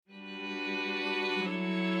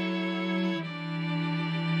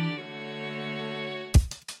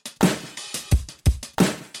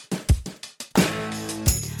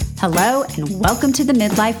Hello and welcome to The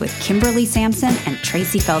Midlife with Kimberly Sampson and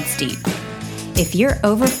Tracy Feldstein. If you're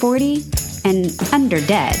over 40 and under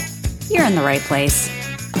dead, you're in the right place.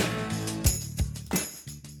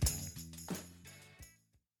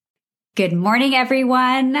 Good morning,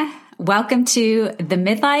 everyone. Welcome to The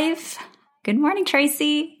Midlife. Good morning,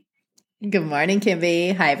 Tracy. Good morning,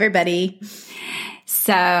 Kimby. Hi, everybody.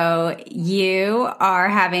 So you are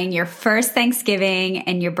having your first Thanksgiving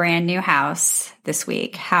in your brand new house this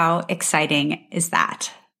week. How exciting is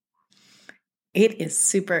that? It is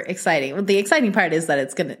super exciting. Well, the exciting part is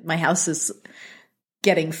that my house is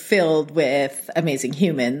getting filled with amazing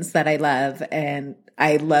humans that I love. And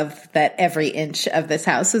I love that every inch of this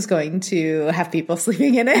house is going to have people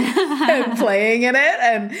sleeping in it and playing in it.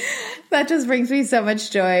 And that just brings me so much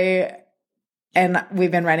joy. And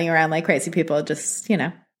we've been running around like crazy people, just,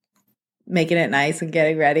 making it nice and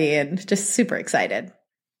getting ready and just super excited.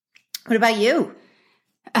 What about you?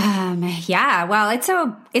 Yeah, well,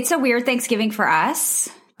 it's a weird Thanksgiving for us,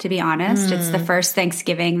 to be honest. It's the first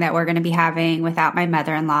Thanksgiving that we're going to be having without my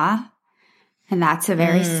mother-in-law. And that's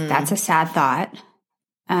a sad thought.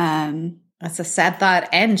 That's a sad thought.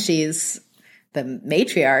 And she's the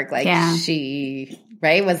matriarch, she,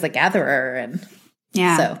 right, was the gatherer. And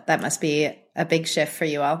so that must be a big shift for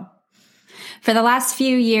you all. For the last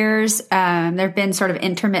few years, there have been sort of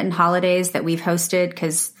intermittent holidays that we've hosted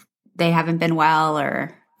because they haven't been well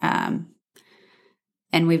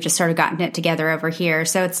and we've just sort of gotten it together over here.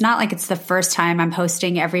 So it's not like it's the first time I'm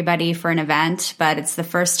hosting everybody for an event, but it's the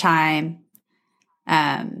first time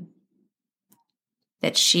that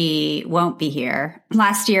she won't be here.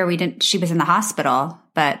 Last year she was in the hospital,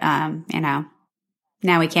 but now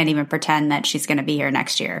we can't even pretend that she's going to be here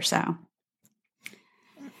next year. So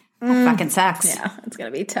that fucking sucks. Yeah, it's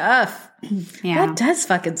going to be tough. Yeah. That does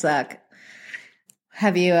fucking suck.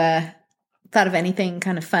 Have you thought of anything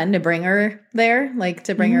kind of fun to bring her there? Like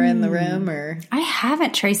to bring her in the room or? I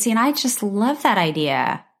haven't, Tracy, and I just love that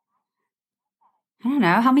idea. I don't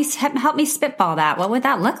know. Help me spitball that. What would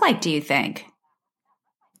that look like, do you think?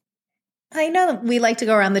 I know we like to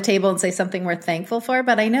go around the table and say something we're thankful for,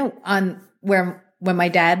 but I know when my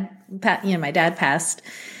dad passed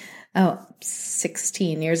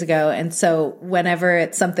 16 years ago. And so whenever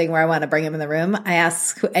it's something where I want to bring him in the room, I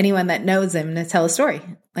ask anyone that knows him to tell a story,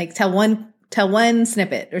 like tell one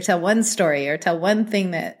snippet or tell one story or tell one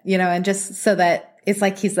thing that, and just so that it's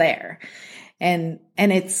like he's there. And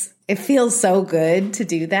it feels so good to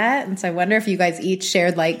do that. And so I wonder if you guys each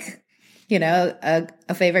shared like,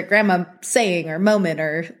 a favorite grandma saying or moment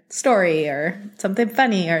or story or something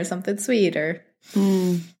funny or something sweet or.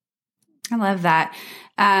 I love that.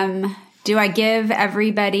 Do I give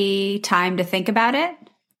everybody time to think about it?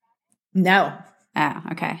 No. Oh,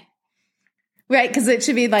 okay. Right, because it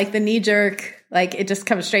should be like the knee jerk, like it just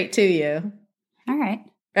comes straight to you. All right.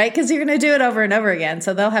 Right, because you're going to do it over and over again.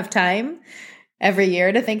 So they'll have time every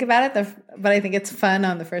year to think about it. But I think it's fun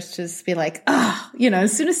on the first to just be like,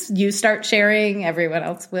 as soon as you start sharing, everyone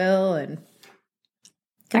else will. And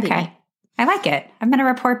okay. I like it. I'm going to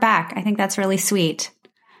report back. I think that's really sweet.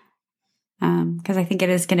 Because I think it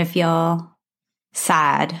is going to feel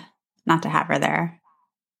sad not to have her there.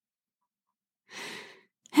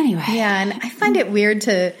 Anyway. Yeah, and I find it weird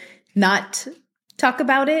to not talk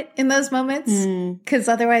about it in those moments because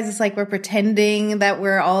otherwise it's like we're pretending that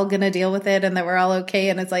we're all going to deal with it and that we're all okay.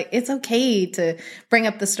 And it's like, it's okay to bring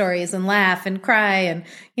up the stories and laugh and cry. And,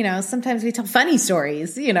 sometimes we tell funny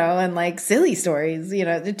stories, and like silly stories,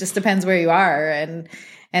 it just depends where you are. And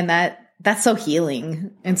that's so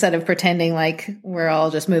healing instead of pretending like we're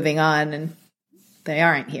all just moving on and they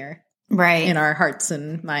aren't here. Right. In our hearts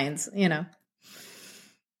and minds,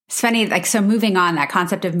 It's funny, so moving on, that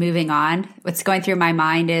concept of moving on, what's going through my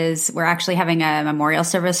mind is we're actually having a memorial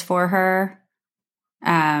service for her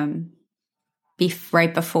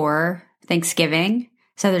right before Thanksgiving.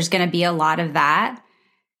 So there's going to be a lot of that.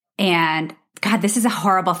 And God, this is a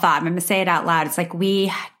horrible thought. I'm going to say it out loud. It's like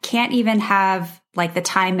we can't even have like the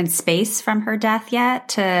time and space from her death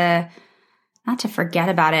yet not to forget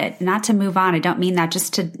about it, not to move on. I don't mean that,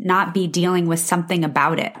 just to not be dealing with something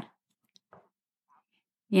about it.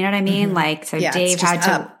 You know what I mean? Mm-hmm.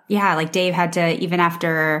 Dave had to, even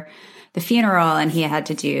after the funeral and we had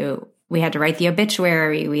to write the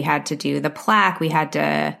obituary. We had to do the plaque. We had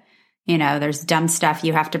to, there's dumb stuff.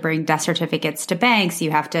 You have to bring death certificates to banks.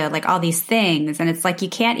 You have to like all these things. And it's like, you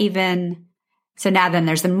can't even, so now then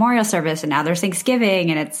there's the memorial service and now there's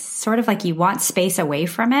Thanksgiving and it's sort of like you want space away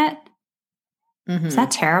from it. Mm-hmm. Is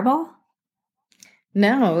that terrible?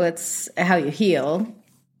 No, it's how you heal.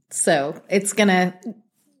 So it's going to,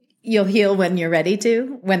 you'll heal when you're ready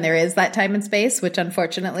to, when there is that time and space, which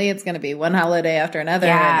unfortunately it's going to be one holiday after another.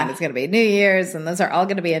 And then it's going to be New Year's, and those are all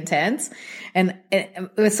going to be intense. And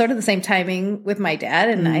it was sort of the same timing with my dad.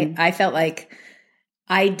 And I felt like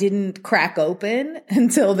I didn't crack open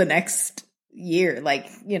until the next year. Like,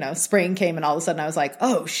 spring came and all of a sudden I was like,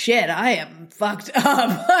 oh shit, I am fucked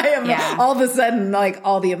up. I am all of a sudden like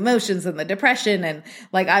all the emotions and the depression, and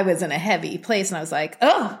like I was in a heavy place, and I was like,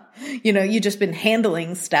 oh, you just been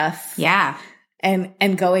handling stuff. Yeah.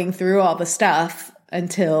 And going through all the stuff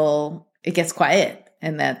until it gets quiet.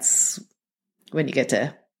 And that's when you get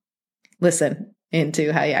to listen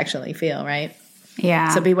into how you actually feel, right? Yeah.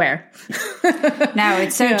 So beware. No,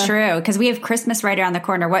 it's so true, because we have Christmas right around the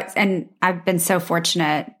corner. And I've been so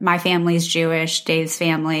fortunate. My family's Jewish. Dave's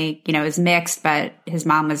family, is mixed, but his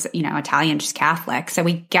mom was, Italian, just Catholic. So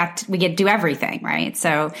we get to do everything, right?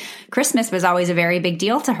 So Christmas was always a very big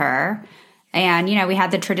deal to her. And, we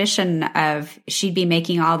had the tradition of she'd be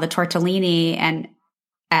making all the tortellini, and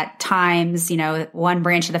at times, one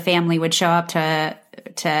branch of the family would show up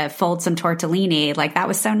to fold some tortellini. Like, that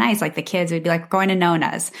was so nice. Like, the kids would be like, going to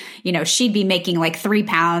Nona's, she'd be making like 3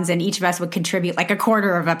 pounds, and each of us would contribute like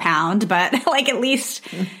 1/4 of a pound, but like at least,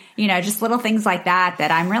 just little things like that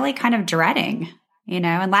I'm really kind of dreading,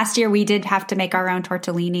 and last year we did have to make our own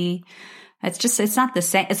tortellini. It's not the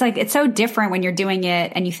same. It's like, it's so different when you're doing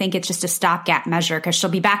it and you think it's just a stopgap measure because she'll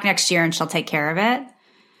be back next year and she'll take care of it.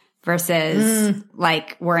 Versus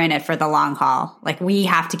like, we're in it for the long haul. Like, we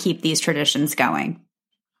have to keep these traditions going.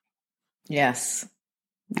 Yes.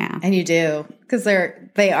 Yeah. And you do, because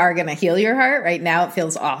they are going to heal your heart. Right now it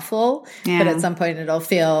feels awful, but at some point it'll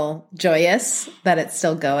feel joyous that it's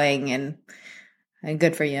still going, and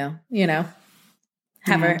good for you,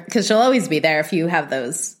 have her, because she'll always be there if you have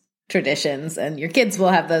those traditions, and your kids will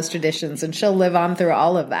have those traditions, and she'll live on through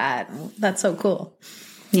all of that. That's so cool.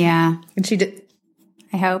 Yeah. And she did.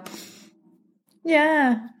 I hope.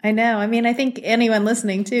 Yeah, I know. I mean, I think anyone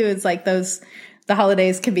listening too, it's like the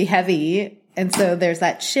holidays can be heavy. And so there's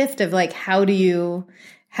that shift of like, how do you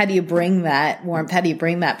bring that warmth? How do you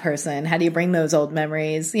bring that person? How do you bring those old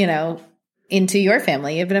memories, into your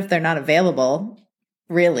family, even if they're not available,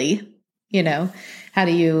 really, how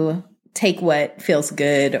do you take what feels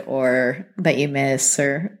good or that you miss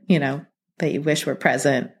or, that you wish were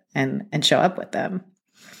present and show up with them?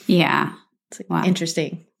 Yeah. Wow.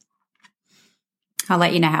 Interesting. I'll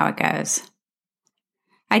let you know how it goes.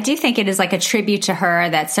 I do think it is like a tribute to her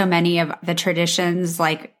that so many of the traditions,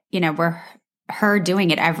 like, were her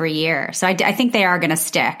doing it every year. So I think they are going to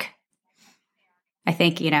stick. I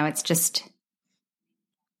think, it's just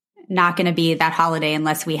not going to be that holiday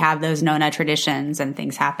unless we have those Nona traditions and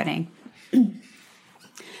things happening.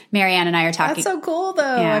 Marianne and I are talking. That's so cool,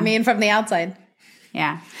 though. Yeah. I mean, from the outside.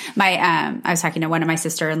 Yeah. I was talking to one of my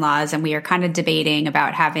sister-in-laws, and we are kind of debating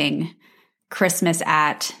about having Christmas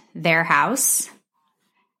at their house.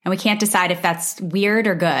 And we can't decide if that's weird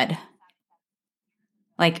or good.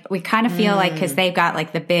 Like, we kind of feel like, because they've got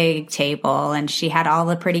like the big table, and she had all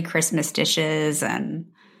the pretty Christmas dishes, and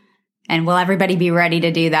will everybody be ready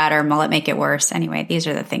to do that, or will it make it worse? Anyway, these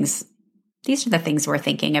are the things we're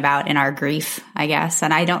thinking about in our grief, I guess.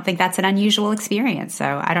 And I don't think that's an unusual experience.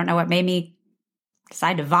 So I don't know what made me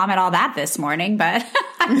decide to vomit all that this morning, but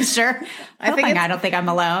I'm sure. I don't think I'm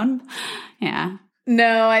alone. Yeah.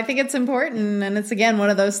 No, I think it's important. And it's, again, one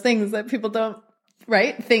of those things that people don't,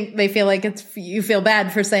 think they feel like you feel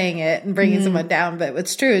bad for saying it and bringing someone down. But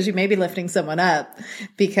what's true is you may be lifting someone up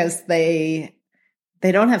because they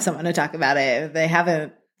don't have someone to talk about it. They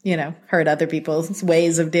haven't, heard other people's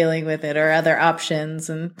ways of dealing with it or other options,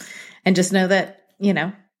 and just know that,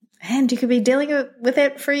 and you could be dealing with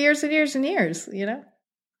it for years and years and years,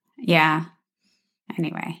 Yeah.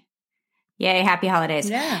 Anyway. Yay, happy holidays.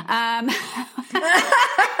 Yeah.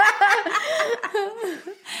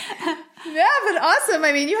 Yeah, but awesome.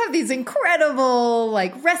 I mean, you have these incredible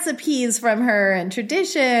like recipes from her and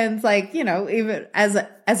traditions. Like, even as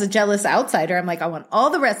a jealous outsider, I'm like, I want all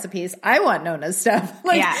the recipes. I want Nona's stuff.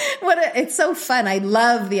 Like, it's so fun. I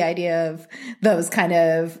love the idea of those kind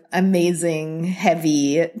of amazing,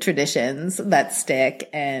 heavy traditions that stick.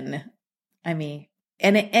 And I mean,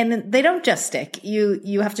 and they don't just stick.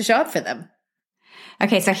 You have to show up for them.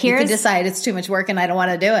 Okay, so you can decide it's too much work and I don't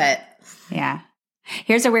want to do it. Yeah.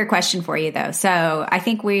 Here's a weird question for you, though. So I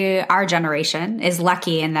think our generation is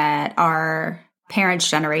lucky in that our parents'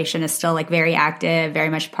 generation is still like very active, very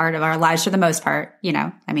much part of our lives for the most part.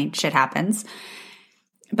 I mean, shit happens.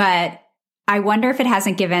 But I wonder if it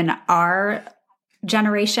hasn't given our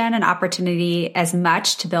generation an opportunity as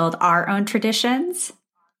much to build our own traditions.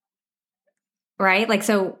 right? Like,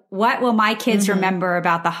 so what will my kids remember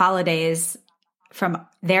about the holidays from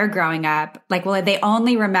their growing up? Like, will they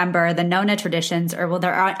only remember the Nona traditions, or will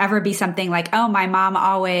there ever be something like, oh, my mom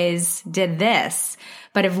always did this?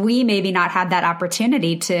 But if we maybe not had that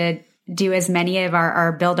opportunity to do as many of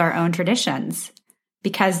our build our own traditions,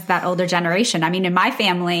 because that older generation, I mean, in my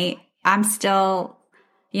family, I'm still,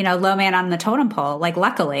 low man on the totem pole, like,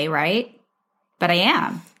 luckily, right? But I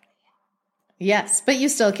am. Yes, but you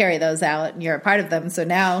still carry those out and you're a part of them. So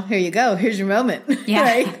now here you go. Here's your moment. Yeah.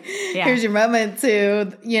 Right? Yeah. Here's your moment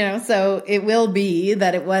to, so it will be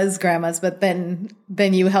that it was grandma's, but then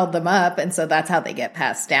you held them up. And so that's how they get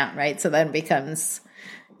passed down. Right. So then it becomes,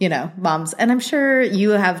 mom's. And I'm sure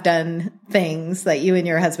you have done things that you and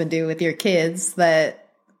your husband do with your kids that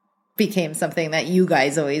became something that you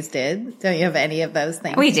guys always did. Don't you have any of those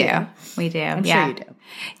things? We do. I'm sure you do.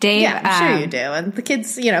 Dave. Yeah, I'm sure you do. And the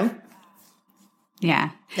kids,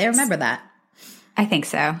 yeah, they remember that. I think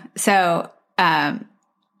so. So,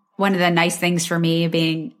 one of the nice things for me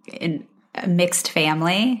being in a mixed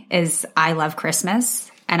family is I love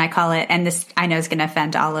Christmas. And I call it, and this I know is going to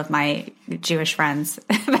offend all of my Jewish friends,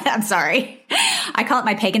 but I'm sorry. I call it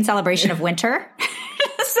my pagan celebration of winter.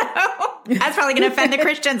 So that's probably going to offend the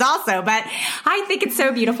Christians also, but I think it's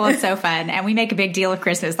so beautiful and so fun. And we make a big deal of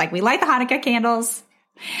Christmas. Like, we light the Hanukkah candles,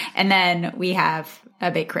 and then we have a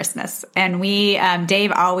big Christmas. And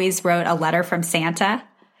Dave always wrote a letter from Santa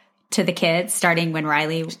to the kids, starting when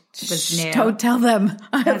Riley was new. Don't tell them.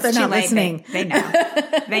 I hope they're not listening. They know.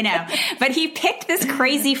 They know. But he picked this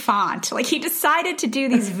crazy font. Like, he decided to do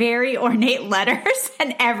these very ornate letters.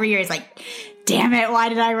 And every year he's like, damn it, why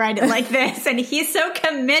did I write it like this? And he's so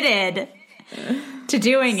committed to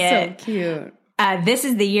doing it. So cute. This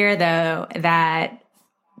is the year, though, that,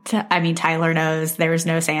 Tyler knows there was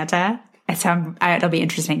no Santa. And so it'll be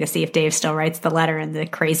interesting to see if Dave still writes the letter in the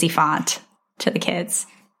crazy font to the kids.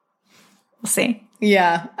 We'll see.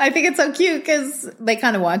 Yeah. I think it's so cute because they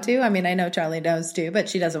kind of want to. I mean, I know Charlie knows too, but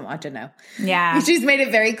she doesn't want to know. Yeah. She's made it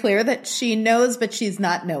very clear that she knows, but she's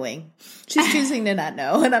not knowing. She's choosing to not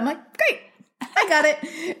know. And I'm like, great. I got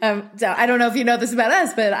it. So I don't know if you know this about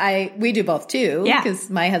us, but we do both too. Yeah. Because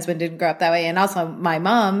my husband didn't grow up that way. And also my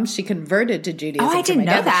mom, she converted to Judaism. Oh, I didn't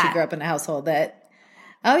know that. She grew up in a household that,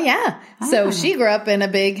 oh yeah. So she grew up in a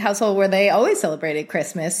big household where they always celebrated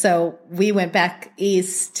Christmas. So we went back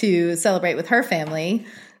east to celebrate with her family.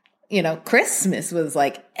 Christmas was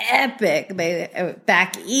like epic. They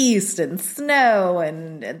back east and snow,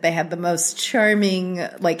 and they had the most charming,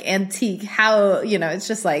 like, antique house. It's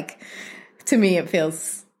just like, to me, it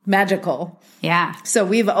feels magical. Yeah. So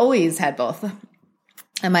we've always had both.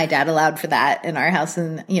 And my dad allowed for that in our house.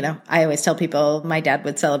 And, I always tell people my dad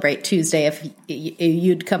would celebrate Tuesday if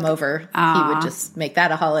you'd come over. Aww. He would just make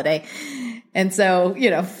that a holiday. And so,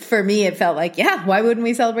 for me, it felt like, yeah, why wouldn't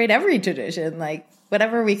we celebrate every tradition? Like,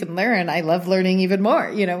 whatever we can learn. I love learning even more.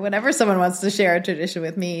 Whenever someone wants to share a tradition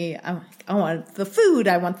with me, I'm like, I want the food.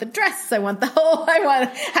 I want the dress. I want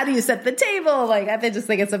how do you set the table? Like, I just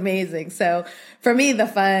think it's amazing. So for me, the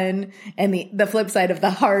fun and the flip side of the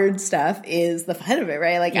hard stuff is the fun of it,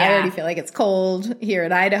 right? Like, yeah. I already feel like it's cold here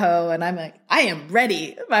in Idaho, and I'm like, I am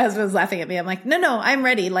ready. My husband's laughing at me. I'm like, no, I'm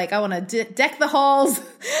ready. Like, I want to deck the halls.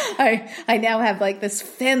 I now have like this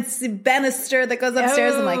fancy banister that goes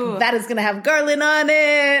upstairs. I'm like, that is going to have garland on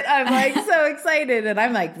it. I'm like so excited, and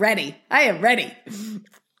I'm like ready. I am ready.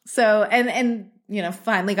 So, and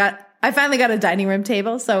I finally got a dining room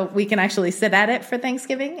table so we can actually sit at it for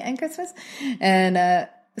Thanksgiving and Christmas. And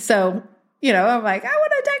so, I'm like, I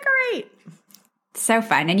want to decorate. So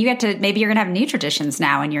fun. And maybe you're going to have new traditions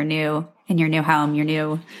now in your new home, your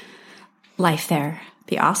new life there.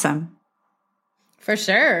 Be awesome. For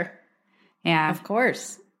sure. Yeah. Of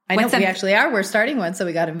course. I know we actually are. We're starting one. So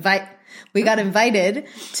we got invited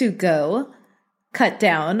to go cut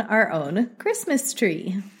down our own Christmas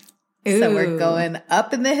tree. Ooh. So we're going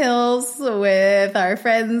up in the hills with our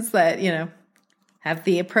friends that, have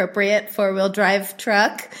the appropriate 4-wheel drive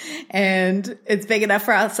truck, and it's big enough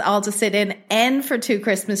for us all to sit in and for 2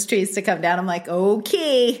 Christmas trees to come down. I'm like,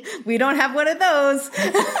 okay, we don't have one of those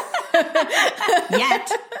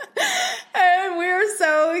yet. And we're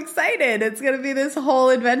so excited. It's going to be this whole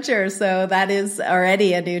adventure. So that is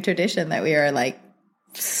already a new tradition that we are like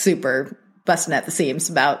super busting at the seams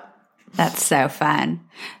about. That's so fun.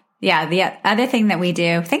 Yeah. The other thing that we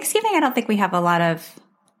do, Thanksgiving, I don't think we have a lot of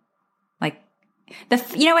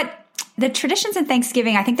the traditions in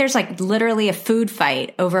Thanksgiving, I think there's like literally a food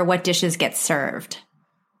fight over what dishes get served.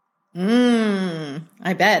 I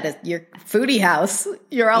bet. It's your foodie house.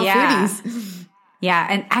 You're all foodies. Yeah.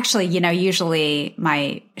 And actually, usually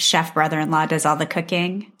my chef brother-in-law does all the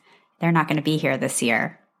cooking. they're not going to be here this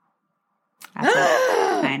year.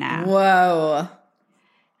 I know. Whoa.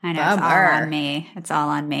 I know. It's all on me. It's all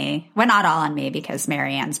on me. Well, not all on me because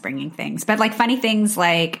Marianne's bringing things, but like funny things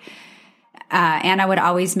like Anna would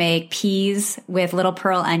always make peas with little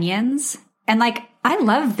pearl onions. And like, I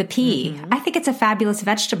love the pea. I think it's a fabulous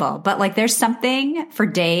vegetable, but like there's something for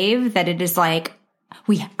Dave that it is like,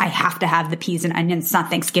 I have to have the peas and onions. It's not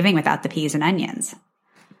Thanksgiving without the peas and onions.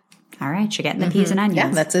 All right. You're getting the peas and onions. Yeah,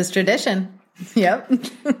 that's his tradition. Yep.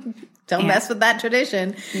 Don't mess with that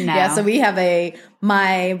tradition. No. Yeah, so we have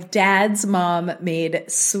my dad's mom made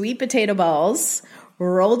sweet potato balls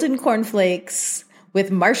rolled in cornflakes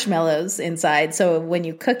with marshmallows inside. So when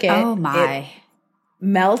you cook it, it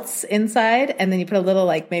melts inside, and then you put a little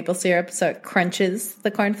like maple syrup so it crunches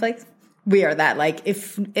the cornflakes. We are that. Like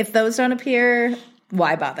if those don't appear,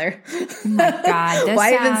 why bother? Oh my God.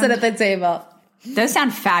 Why even sit at the table? Those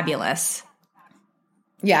sound fabulous.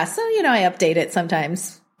 Yeah, so I update it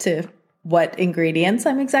sometimes to what ingredients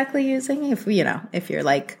I'm exactly using. If you're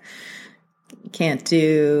like can't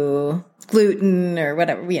do gluten or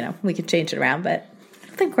whatever, we can change it around. But I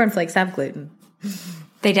don't think cornflakes have gluten.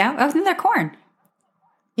 They don't? Oh, then they're corn.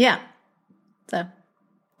 Yeah. So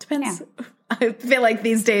depends. Yeah. I feel like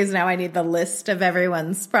these days now I need the list of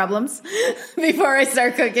everyone's problems before I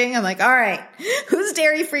start cooking. I'm like, all right, who's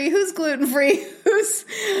dairy free? Who's gluten free? Who's,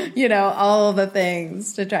 all the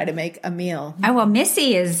things to try to make a meal. Oh, well,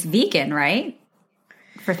 Missy is vegan, right?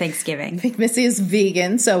 For Thanksgiving. I think Missy is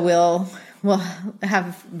vegan. So we'll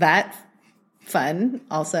have that fun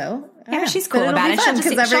also. Yeah, she's cool about it.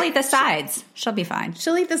 She'll eat the sides. She'll be fine.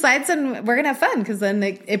 She'll eat the sides, and we're going to have fun because then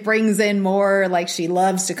it brings in more, like she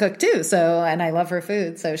loves to cook too. So, and I love her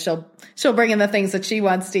food. So she'll bring in the things that she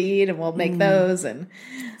wants to eat, and we'll make those. And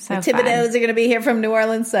the Thibodeaux are going to be here from New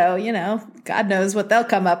Orleans. So, God knows what they'll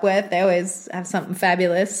come up with. They always have something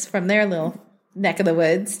fabulous from their little neck of the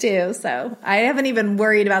woods too. So I haven't even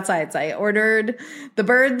worried about sides. I ordered the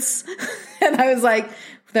birds and I was like,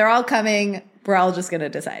 they're all coming. We're all just going to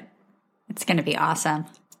decide. It's going to be awesome.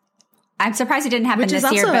 I'm surprised it didn't happen this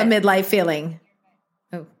year. Which is also a midlife feeling.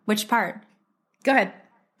 Oh, which part? Go ahead.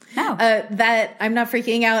 No. That I'm not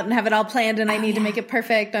freaking out and have it all planned and I need to make it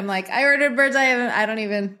perfect. I'm like, I ordered birds. I haven't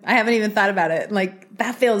even thought about it. Like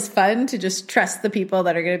that feels fun to just trust the people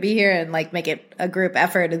that are going to be here and like make it a group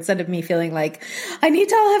effort instead of me feeling like I need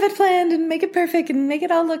to all have it planned and make it perfect and make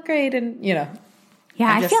it all look great. And, yeah,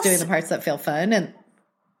 I'm just doing the parts that feel fun. And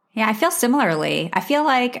yeah, I feel similarly. I feel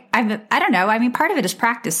like I don't know. I mean, part of it is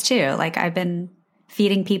practice too. Like I've been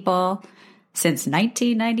feeding people since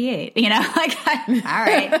 1998, all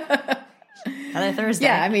right. Another Thursday.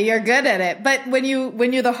 Yeah. I mean, you're good at it, but when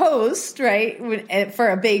you're the host, right. For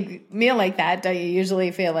a big meal like that, don't you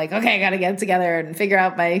usually feel like, okay, I got to get it together and figure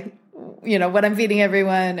out my, what I'm feeding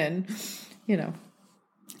everyone and,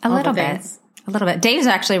 a little bit. Dave's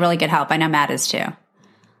actually really good help. I know Matt is too.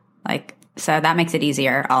 So that makes it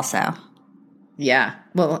easier also. Yeah.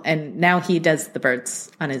 Well, and now he does the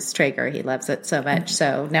birds on his Traeger. He loves it so much.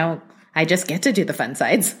 So now I just get to do the fun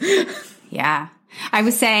sides. Yeah. I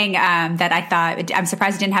was saying that I thought, I'm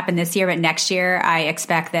surprised it didn't happen this year, but next year I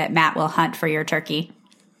expect that Matt will hunt for your turkey.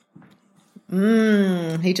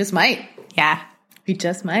 He just might. Yeah. He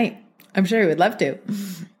just might. I'm sure he would love to.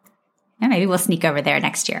 Yeah, maybe we'll sneak over there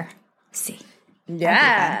next year. See.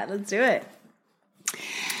 Yeah, let's do it.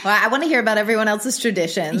 Well, I want to hear about everyone else's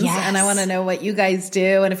traditions, and I want to know what you guys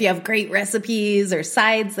do, and if you have great recipes or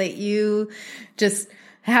sides that you just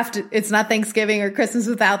have to, it's not Thanksgiving or Christmas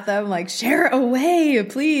without them, like share away,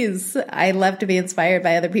 please. I love to be inspired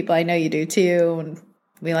by other people. I know you do too, and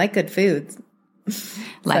we like good food.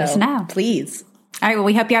 Let us know. Please. All right, well,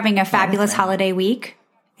 we hope you're having a fabulous holiday week,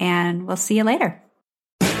 and we'll see you later.